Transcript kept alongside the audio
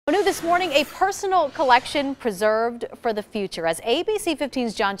Well, new this morning, a personal collection preserved for the future. As ABC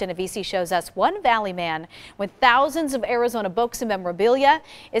 15's John Genovese shows us, one Valley man with thousands of Arizona books and memorabilia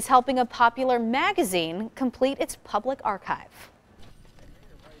is helping a popular magazine complete its public archive.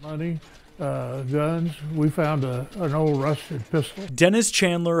 Money, guns. We found an old rusted pistol. Dennis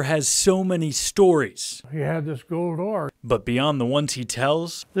Chandler has so many stories. He had this gold ore. But beyond the ones he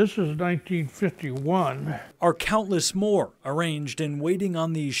tells, This is 1951. are countless more arranged and waiting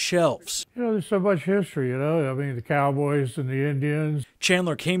on these shelves. You know, there's so much history, I mean, the cowboys and the Indians.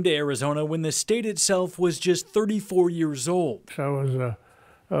 Chandler came to Arizona when the state itself was just 34 years old. So I was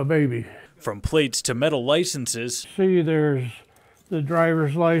a baby. From plates to metal licenses, See, there's the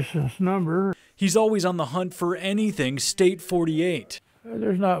driver's license number. he's always on the hunt for anything State 48.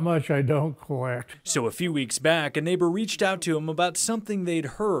 There's not much I don't collect. So a few weeks back, a neighbor reached out to him about something they'd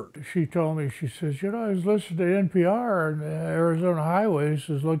heard. She told me, she says, I was listening to NPR and Arizona Highways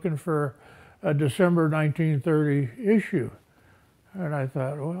is looking for a December 1930 issue. And I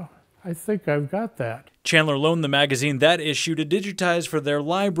thought, well, I think I've got that. Chandler loaned the magazine that issue to digitize for their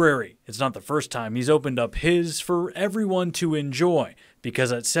library. It's not the first time he's opened up his for everyone to enjoy,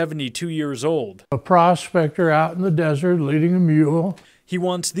 because at 72 years old, A prospector out in the desert leading a mule. he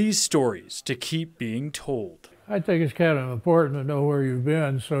wants these stories to keep being told. I think it's kind of important to know where you've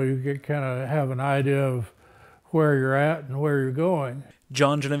been so you can kind of have an idea of where you're at and where you're going.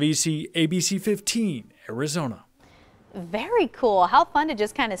 John Genovese, ABC 15, Arizona. Very cool. How fun to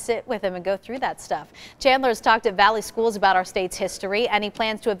just kind of sit with him and go through that stuff. Chandler has talked at Valley Schools about our state's history, and he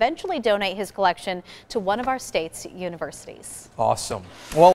plans to eventually donate his collection to one of our state's universities. Awesome. Well,